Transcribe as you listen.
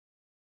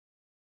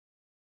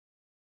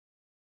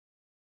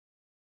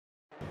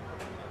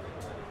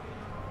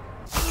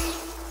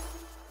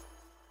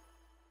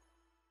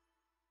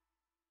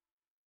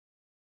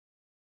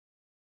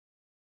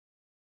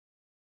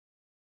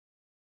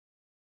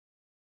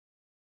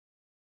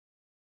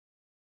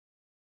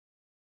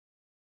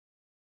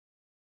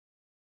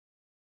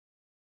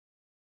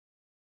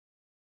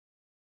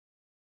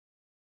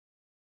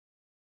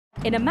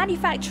In a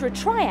manufacturer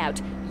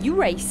tryout, you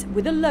race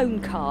with a lone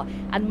car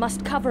and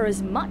must cover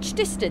as much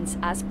distance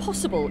as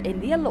possible in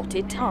the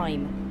allotted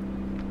time.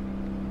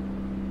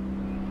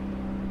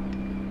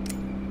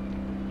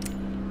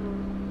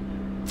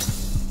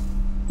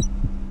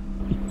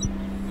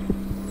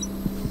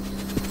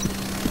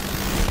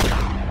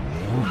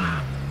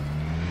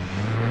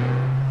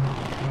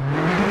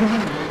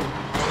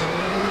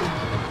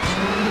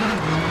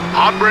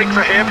 Hard brake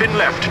for hairpin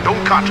left,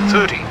 don't cut,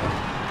 30.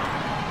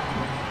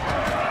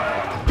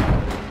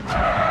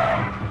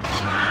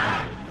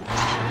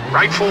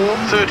 Right 4,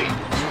 30.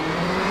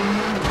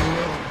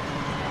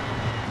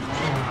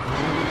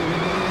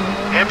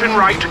 Hairpin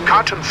right,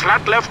 cut and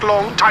flat left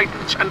long,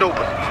 tightens and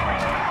open.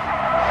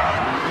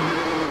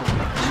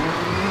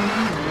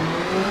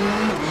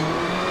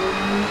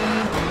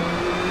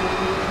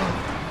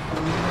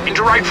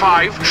 Into right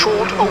 5,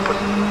 short, open.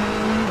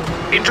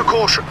 Into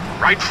caution,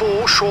 right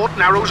 4, short,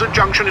 narrows at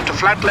junction into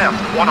flat left,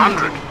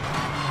 100.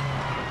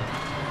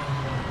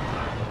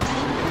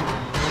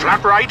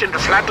 Flat right into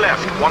flat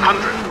left,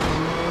 100.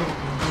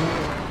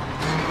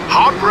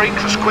 Hard brake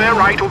for square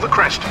right over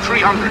crest,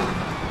 300.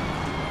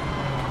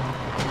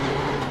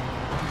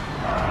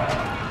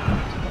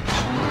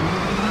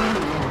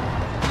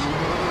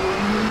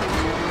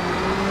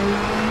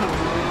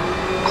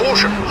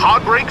 Caution,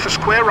 hard brake for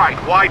square right,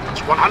 widens,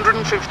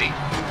 150.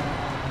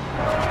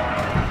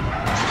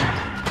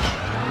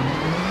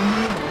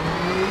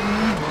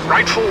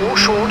 Right 4,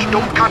 short,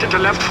 don't cut into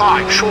left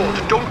 5, short,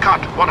 don't cut,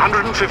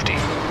 150.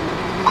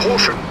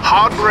 Caution,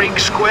 hard brake,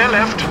 square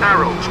left,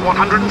 narrows,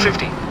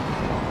 150.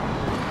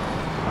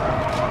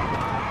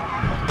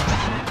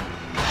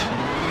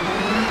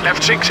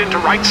 Left 6 into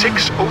right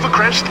 6, over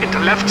crest, into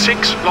left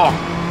 6, long.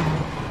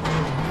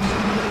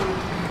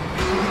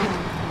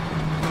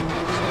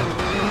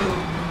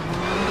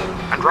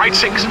 And right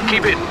 6,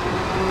 keep in.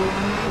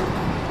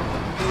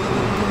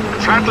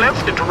 And flat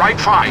left into right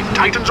 5,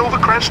 tightens over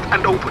crest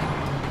and open.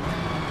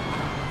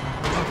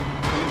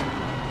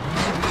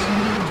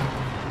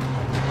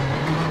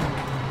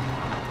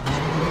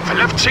 For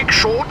left 6,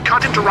 short,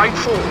 cut into right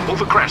 4,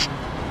 over crest.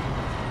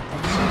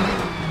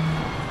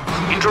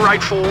 Into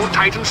right 4,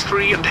 tightens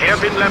 3 and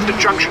hairpin left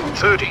at junction,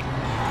 30.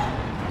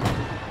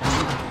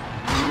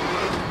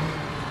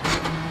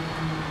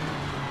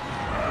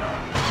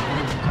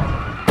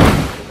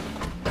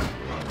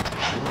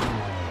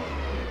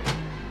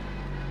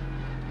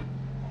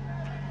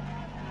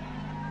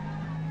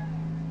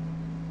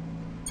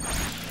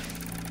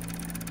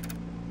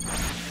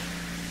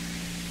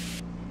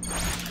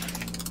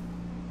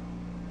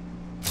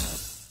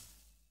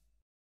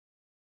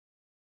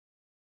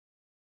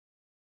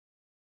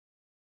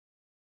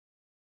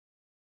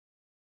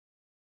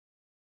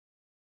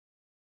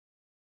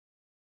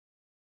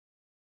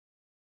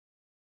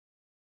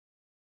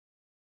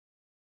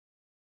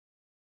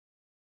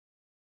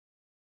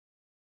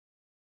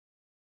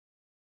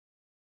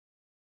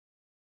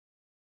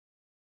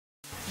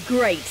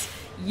 Great!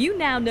 You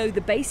now know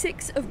the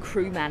basics of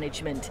crew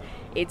management.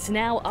 It's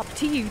now up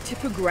to you to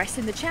progress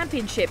in the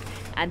championship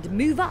and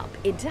move up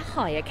into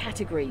higher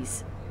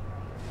categories.